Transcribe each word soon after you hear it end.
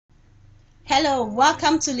Hello,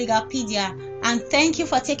 welcome to Legalpedia, and thank you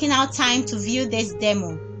for taking out time to view this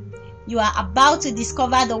demo. You are about to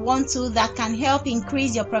discover the one tool that can help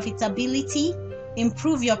increase your profitability,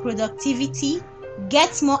 improve your productivity,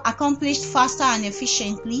 get more accomplished faster and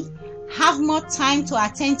efficiently, have more time to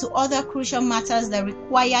attend to other crucial matters that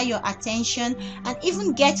require your attention, and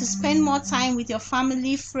even get to spend more time with your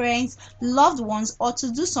family, friends, loved ones, or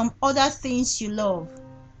to do some other things you love.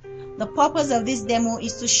 The purpose of this demo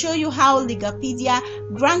is to show you how Legalpedia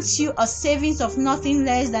grants you a savings of nothing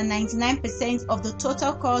less than 99% of the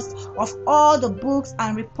total cost of all the books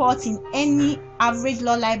and reports in any average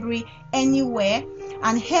law library anywhere,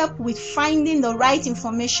 and help with finding the right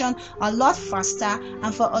information a lot faster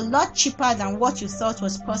and for a lot cheaper than what you thought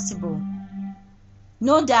was possible.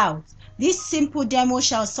 No doubt, this simple demo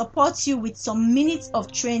shall support you with some minutes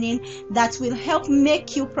of training that will help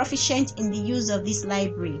make you proficient in the use of this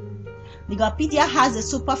library. Legalpedia has a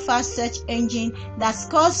super fast search engine that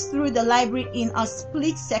scores through the library in a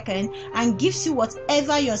split second and gives you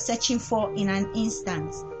whatever you're searching for in an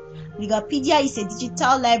instant. Legalpedia is a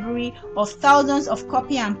digital library of thousands of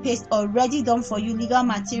copy and paste already done for you legal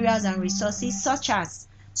materials and resources such as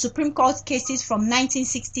Supreme Court cases from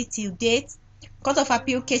 1960 till date, Court of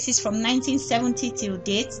Appeal cases from 1970 till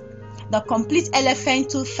date, the complete LFN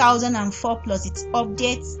 2004 plus its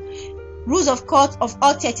updates, rules of court of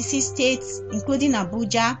all 36 states including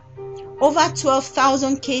Abuja, over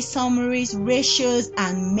 12,000 case summaries, ratios,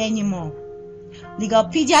 and many more.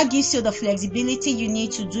 Legalpedia gives you the flexibility you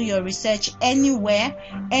need to do your research anywhere,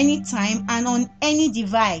 anytime, and on any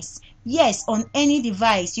device. Yes, on any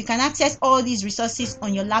device. You can access all these resources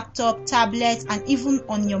on your laptop, tablet, and even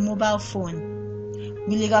on your mobile phone.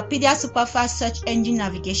 With Legalpedia Superfast Search Engine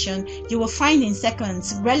Navigation, you will find in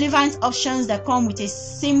seconds relevant options that come with a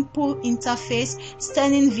simple interface,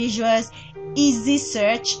 stunning visuals, easy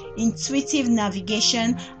search, intuitive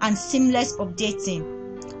navigation, and seamless updating.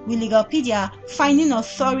 With Legalpedia, finding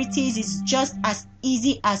authorities is just as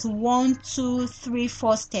easy as 1, 2, 3,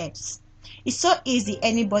 4 steps. It's so easy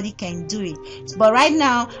anybody can do it. But right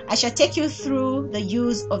now, I shall take you through the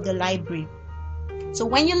use of the library. So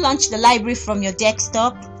when you launch the library from your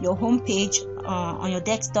desktop, your home page on your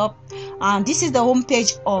desktop, this is the home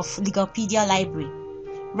page of Legalpedia library.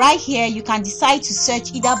 Right here, you can decide to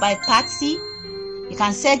search either by party, you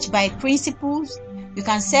can search by principles, you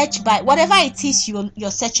can search by whatever it is you're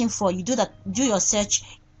searching for. You do your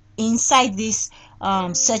search inside this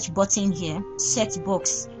search button here, search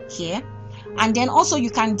box here, and then also you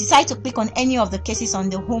can decide to click on any of the cases on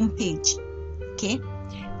the home page. Okay,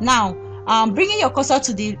 now bringing your cursor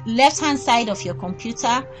to the left hand side of your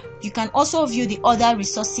computer, you can also view the other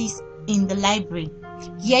resources in the library.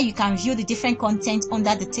 Here you can view the different content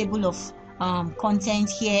under the table of content.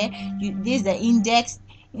 Here this is the index.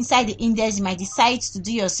 Inside the index, you might decide to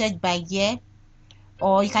do your search by year,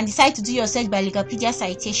 or you can decide to do your search by Legalpedia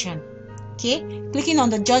citation. Okay, clicking on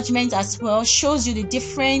the judgment as well shows you the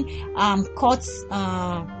different courts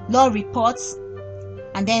law reports,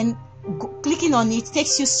 and then clicking on it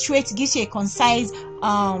takes you straight, gives you a concise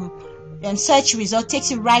search result, takes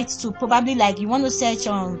you right to probably like you want to search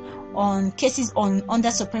on cases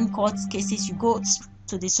under Supreme Court cases. You go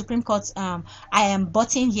to the Supreme Court I am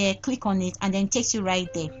button here, click on it, and then takes you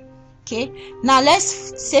right there. Okay, now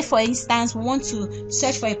let's say for instance we want to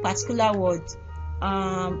search for a particular word,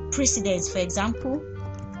 precedence for example.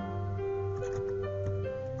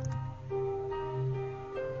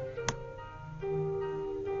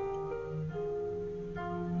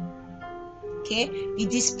 Okay, it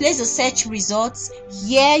displays the search results.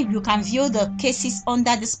 Here you can view the cases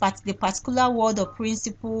under the particular word or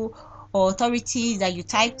principle or authority that you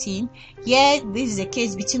typed in. Here, this is a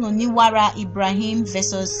case between Oniwara Ibrahim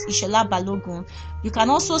versus Ishola Balogun. You can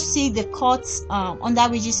also see the courts under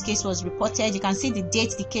which this case was reported. You can see the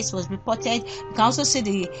date the case was reported. You can also see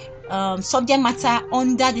the subject matter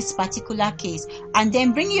under this particular case. And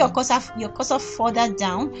then bringing your cursor further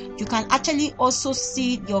down, you can actually also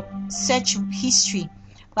see your search history.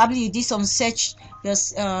 Probably you did some search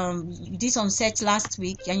last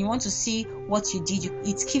week and you want to see what you did.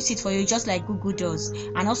 It keeps it for you just like Google does,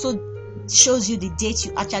 and also shows you the date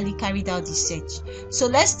you actually carried out the search. So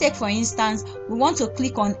let's take for instance we want to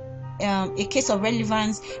click on a case of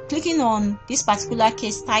relevance. Clicking on this particular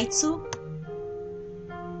case title,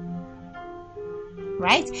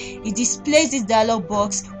 right, it displays this dialog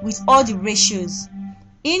box with all the ratios.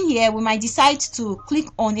 In here we might decide to click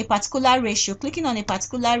on a particular ratio. Clicking on a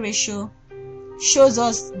particular ratio shows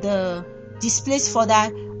us displays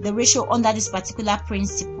further the ratio under this particular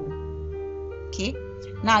principle. Okay,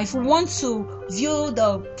 Now, if we want to view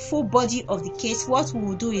the full body of the case, what we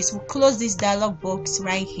will do is we'll close this dialog box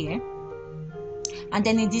right here, and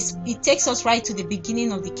then it takes us right to the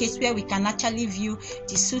beginning of the case, where we can actually view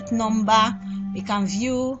the suit number, we can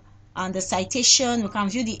view the citation, we can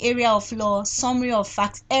view the area of law, summary of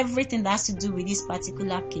facts, everything that has to do with this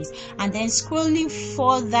particular case. And then scrolling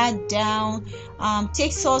further down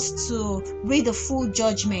takes us to read the full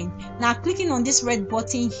judgment. Now, clicking on this red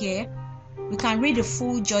button here, we can read the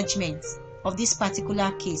full judgment of this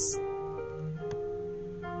particular case.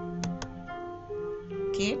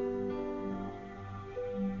 Okay,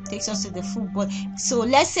 takes us to the full body. So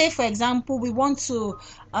let's say, for example, we want to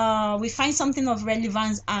we find something of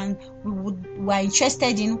relevance and we are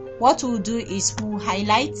interested in. What we'll do is we'll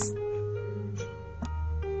highlight,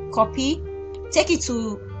 copy, take it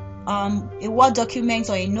to a Word document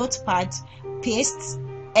or a notepad, paste,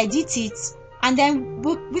 edit it, and then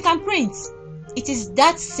we can print. It is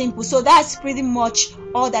that simple. So that's pretty much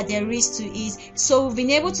all that there is to it. So we've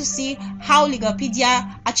been able to see how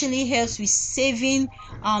Legalpedia actually helps with saving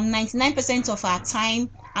 99% of our time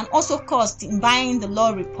and also cost in buying the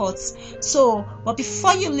law reports. So, but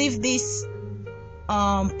before you leave this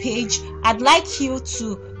page, I'd like you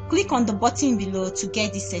to click on the button below to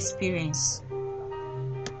get this experience.